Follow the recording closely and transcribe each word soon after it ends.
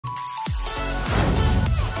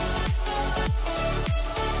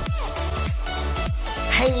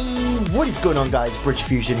What is going on, guys? Bridge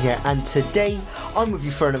Fusion here, and today I'm with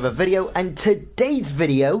you for another video, and today's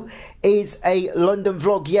video is a London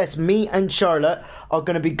vlog. Yes, me and Charlotte are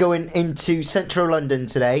going to be going into central London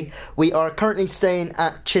today. We are currently staying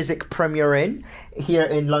at Chiswick Premier Inn here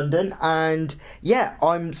in London, and yeah,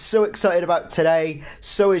 I'm so excited about today.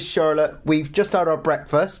 So is Charlotte. We've just had our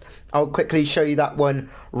breakfast. I'll quickly show you that one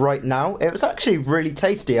right now. It was actually really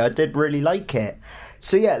tasty. I did really like it.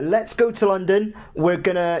 So yeah, let's go to London. I'm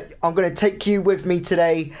gonna take you with me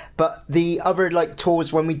today, but the other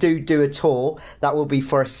tours, when we do a tour, that will be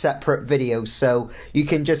for a separate video. So you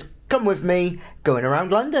can just come with me going around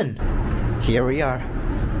London. Here we are.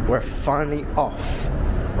 We're finally off.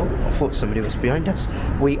 Oh, I thought somebody was behind us.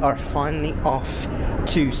 We are finally off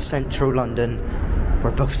to central London. We're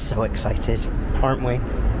both so excited, aren't we?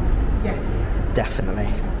 Yes.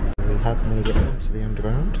 Definitely. We have made it into the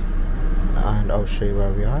underground, and I'll show you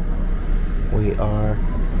where we are. We are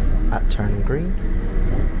at Turning Green,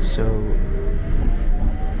 so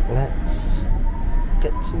let's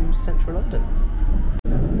get to central London.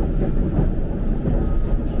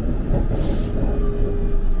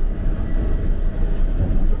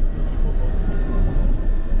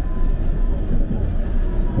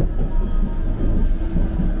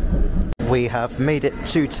 We have made it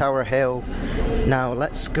to Tower Hill. Now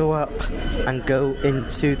let's go up and go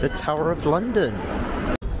into the Tower of London.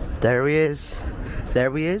 There he is. There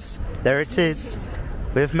he is. There it is.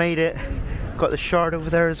 We've made it. Got the Shard over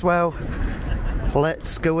there as well.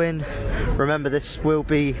 Let's go in. Remember, this will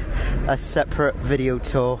be a separate video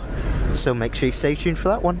tour, so make sure you stay tuned for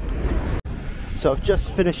that one. So I've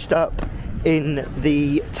just finished up in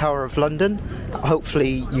the Tower of London.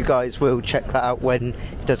 Hopefully you guys will check that out when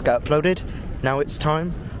it does get uploaded. Now it's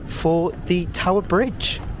time for the Tower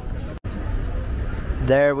Bridge.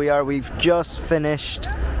 There we are. We've just finished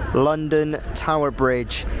London Tower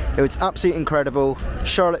Bridge. It was absolutely incredible.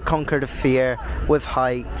 Charlotte conquered a fear with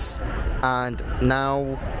heights, and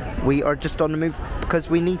now we are just on the move because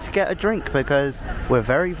we need to get a drink because we're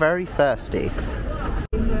very, very thirsty.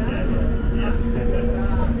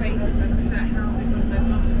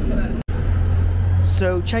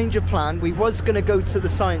 So, change of plan. We was going to go to the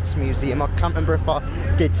Science Museum. I can't remember if I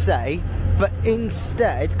did say, but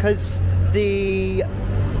instead, because the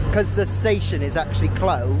station is actually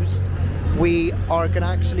closed, we are going to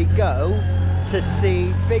actually go to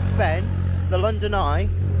see Big Ben, the London Eye,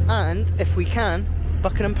 and, if we can,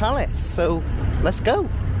 Buckingham Palace. So, let's go.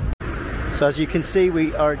 So, as you can see,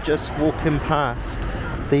 we are just walking past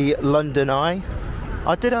the London Eye.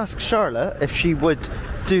 I did ask Charlotte if she would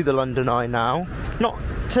do the London Eye now. Not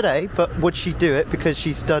today, but would she do it because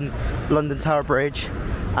she's done London Tower Bridge?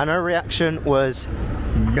 And her reaction was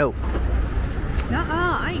no.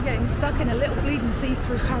 Nuh-uh, I ain't getting stuck in a little bleeding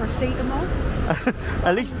see-through paracetamol.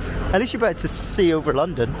 at least you're better to see over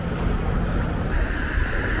London.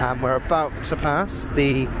 And we're about to pass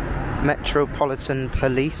the Metropolitan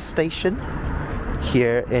Police Station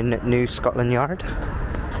here in New Scotland Yard.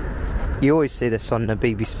 You always see this on the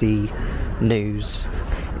BBC News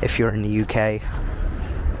if you're in the UK.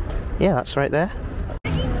 Yeah, that's right there.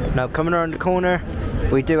 Now, coming around the corner,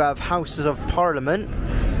 we do have Houses of Parliament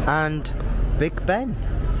and Big Ben.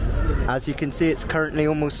 As you can see, it's currently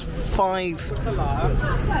almost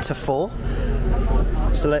 5 to 4.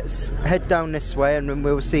 So let's head down this way, and then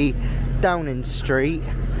we'll see Downing Street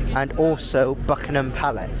and also Buckingham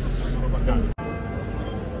Palace.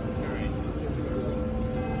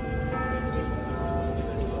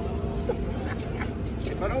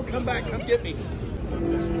 If I don't come back, come get me.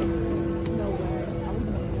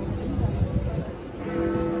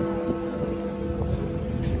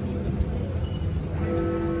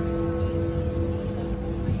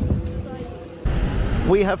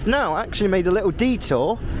 We have now actually made a little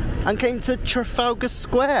detour and came to Trafalgar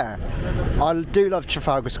Square. I do love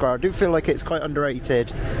Trafalgar Square. I do feel like it's quite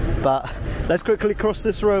underrated, but let's quickly cross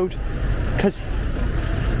this road because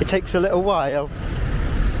it takes a little while.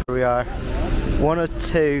 Here we are. One or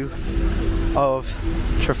two of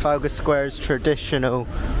Trafalgar Square's traditional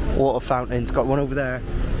water fountains. Got one over there.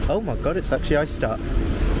 Oh my god, it's actually iced up.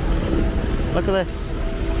 Look at this.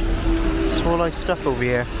 It's all iced up over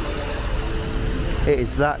here. It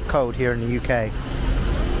is that cold here in the UK.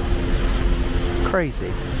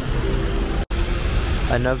 Crazy.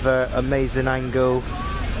 Another amazing angle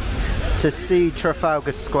to see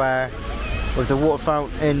Trafalgar Square with the water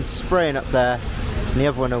fountain spraying up there and the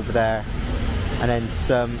other one over there. And then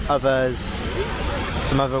some other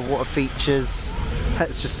water features,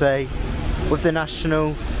 let's just say, with the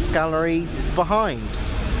National Gallery behind.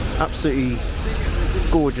 Absolutely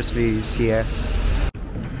gorgeous views here.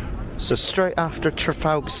 So straight after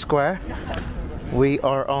Trafalgar Square, we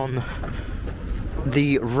are on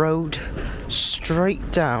the road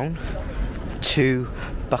straight down to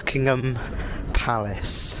Buckingham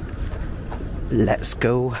Palace. Let's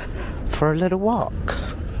go for a little walk.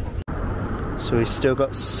 So we've still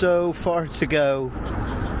got so far to go.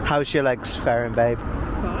 How's your legs faring, babe?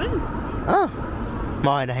 Fine. Oh,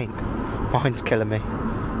 mine ain't. Mine's killing me.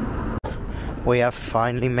 We have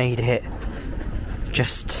finally made it.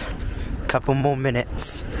 Just a couple more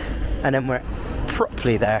minutes and then we're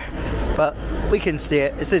properly there. But we can see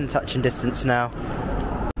it, it's in touching distance now.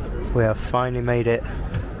 We have finally made it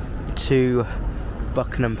to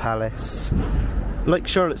Buckingham Palace. Like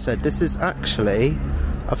Charlotte said, this is actually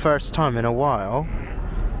a first time in a while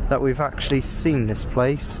that we've actually seen this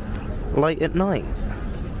place late at night.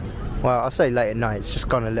 Well, I'll say late at night, it's just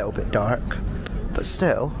gone a little bit dark, but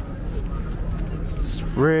still, it's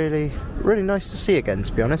really, really nice to see again,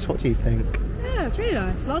 to be honest. What do you think? Yeah, it's really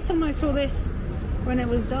nice. Last time I saw this when it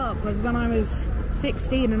was dark was when I was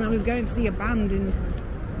 16 and I was going to see a band in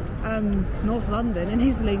North London, in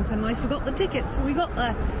Islington, and I forgot the tickets. We got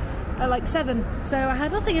there at like 7, so I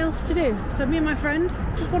had nothing else to do. So me and my friend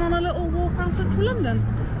just went on a little walk around central London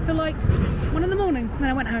till like 1 in the morning, and then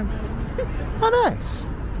I went home. Oh, nice.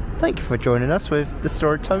 Thank you for joining us with the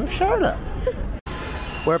story time of Charlotte.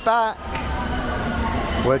 We're back.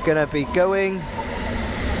 We're gonna be going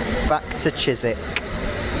back to Chiswick.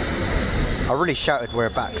 I really shouted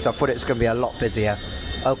we're back, so I thought it was gonna be a lot busier.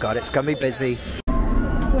 Oh god, it's gonna be busy.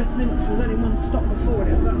 Westminster was only one stop before,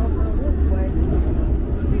 and it was about half an hour walkway.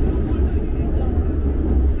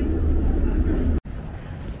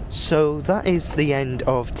 So that is the end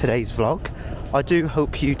of today's vlog. I do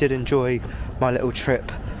hope you did enjoy my little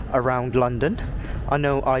trip around London. I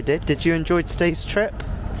know I did. Did you enjoy today's trip?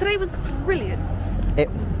 Today was brilliant. It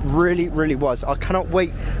really, really was. I cannot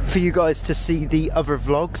wait for you guys to see the other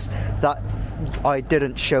vlogs that I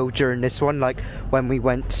didn't show during this one, like when we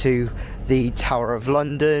went to the Tower of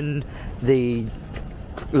London, the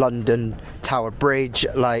London Tower Bridge,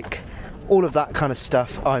 like all of that kind of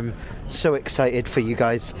stuff. I'm so excited for you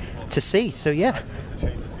guys to see. So yeah,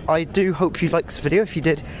 I do hope you liked this video. If you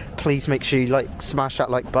did, please make sure you smash that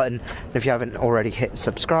like button. And if you haven't already, hit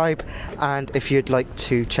subscribe. And if you'd like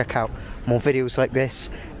to check out more videos like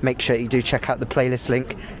this, make sure you do check out the playlist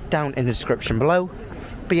link down in the description below.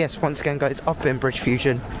 But yes, once again guys, I've been Bridge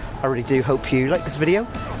Fusion. I really do hope you like this video.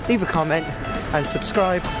 Leave a comment and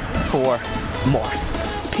subscribe for more.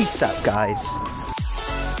 Peace out guys.